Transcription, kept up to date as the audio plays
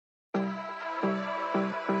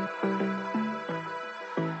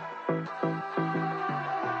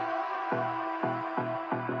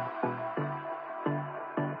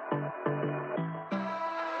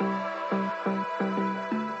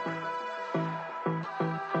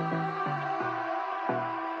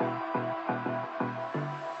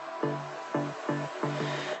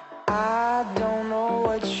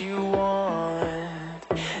what you want.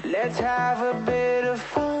 Let's have a bit of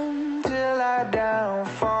fun till I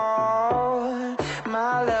downfall.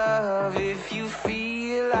 My love, if you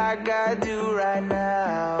feel like I do right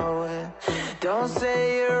now, don't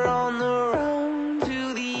say you're on the run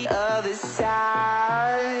to the other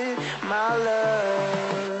side, my love.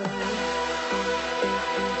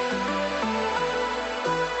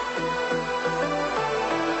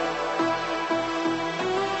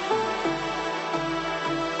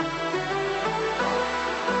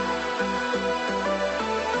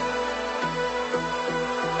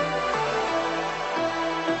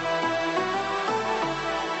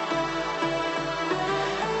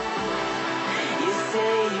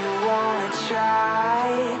 Try,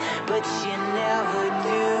 but you never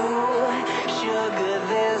do. Sugar,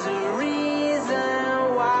 there's a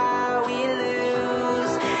reason why we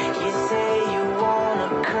lose. You say you wanna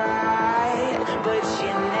cry, but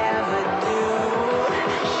you never do.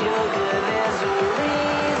 Sugar, there's a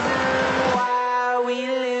reason why we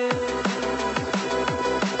lose.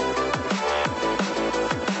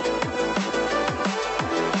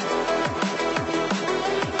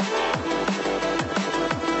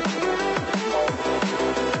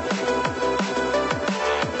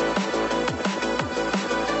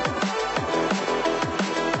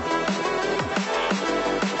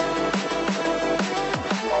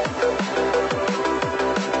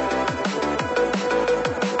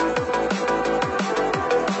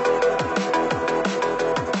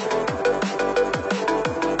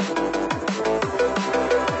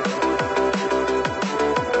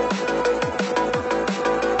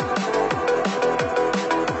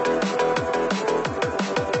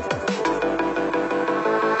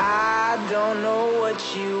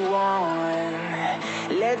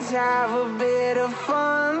 Let's have a bit of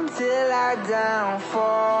fun till I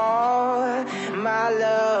downfall. My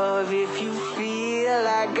love, if you feel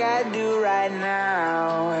like I do right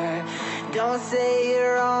now, don't say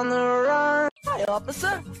you're on the run. Hi,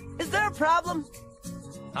 officer. Is there a problem?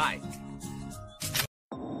 Hi.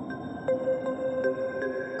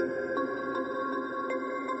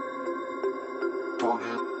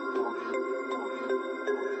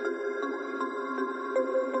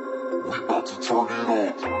 We about to turn it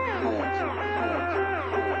on.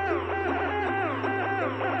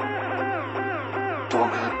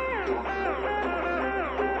 Turn it.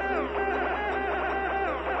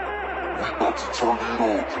 We about to turn it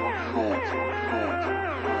on. Turn it. We about to turn it on. Turn it on. Turn it on.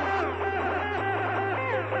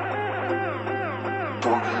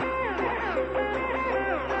 Turn it on. Turn it on. Turn it on. Turn it on.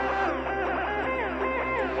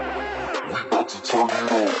 About to turn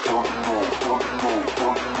it on. Go, go, go,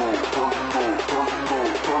 go, go, go, go,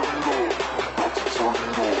 go, go. We about to turn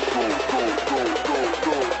it on. Turn it on. Turn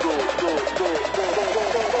it on.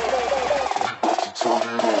 We about to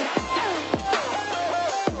turn it on.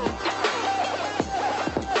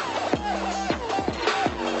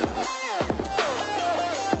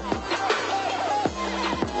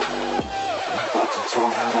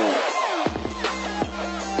 Turn it.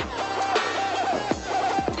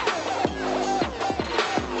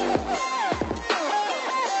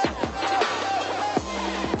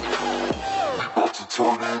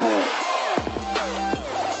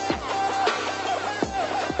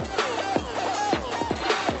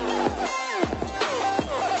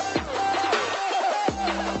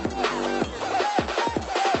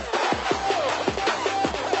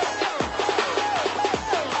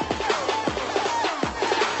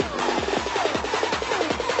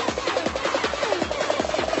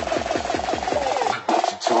 We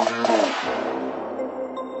about to turn it on.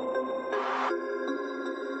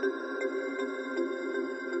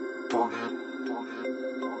 Turn it.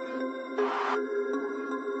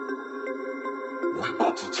 We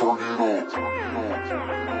about to turn it on. Turn it on.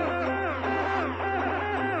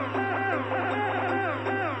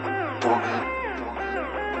 Turn it on.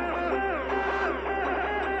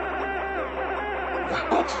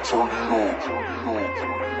 Turn it on. Turn it on.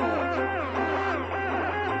 Turn it on.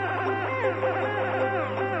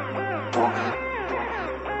 Turn it on.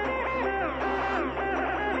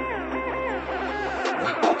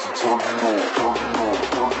 About to turn it on. Go, go,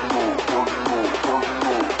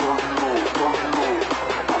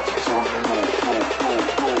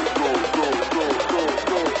 go, go, go, go, go,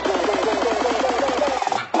 go, go.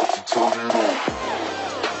 We about to turn it on.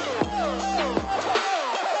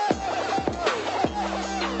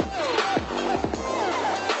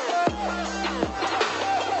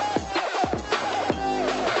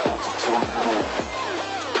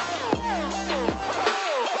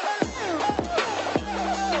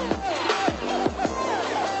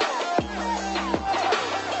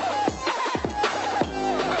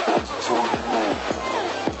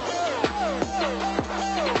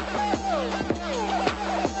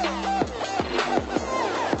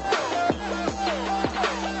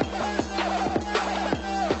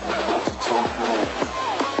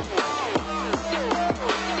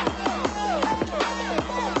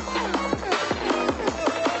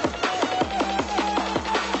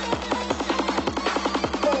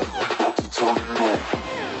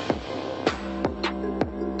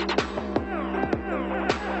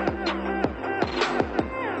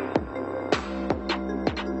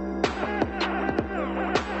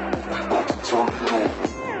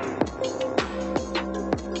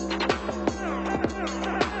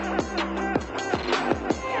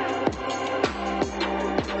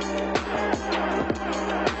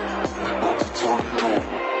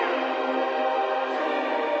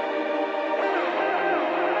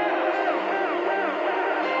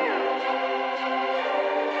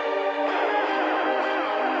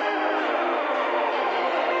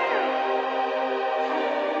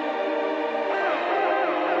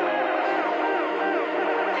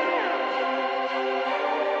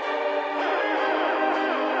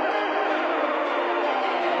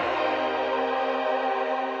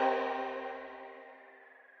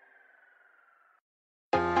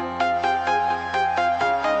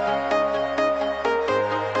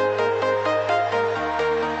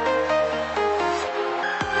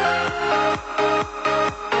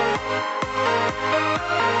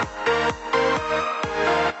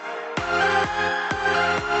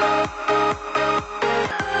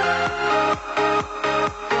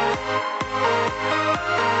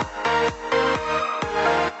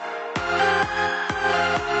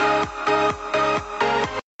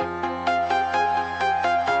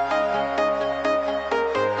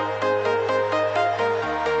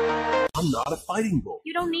 I'm not a fighting bull.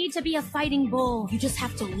 You don't need to be a fighting bull. You just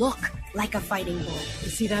have to look like a fighting bull. You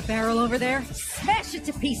see that barrel over there? Smash it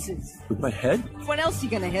to pieces. With my head? What else are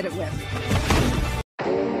you gonna hit it with?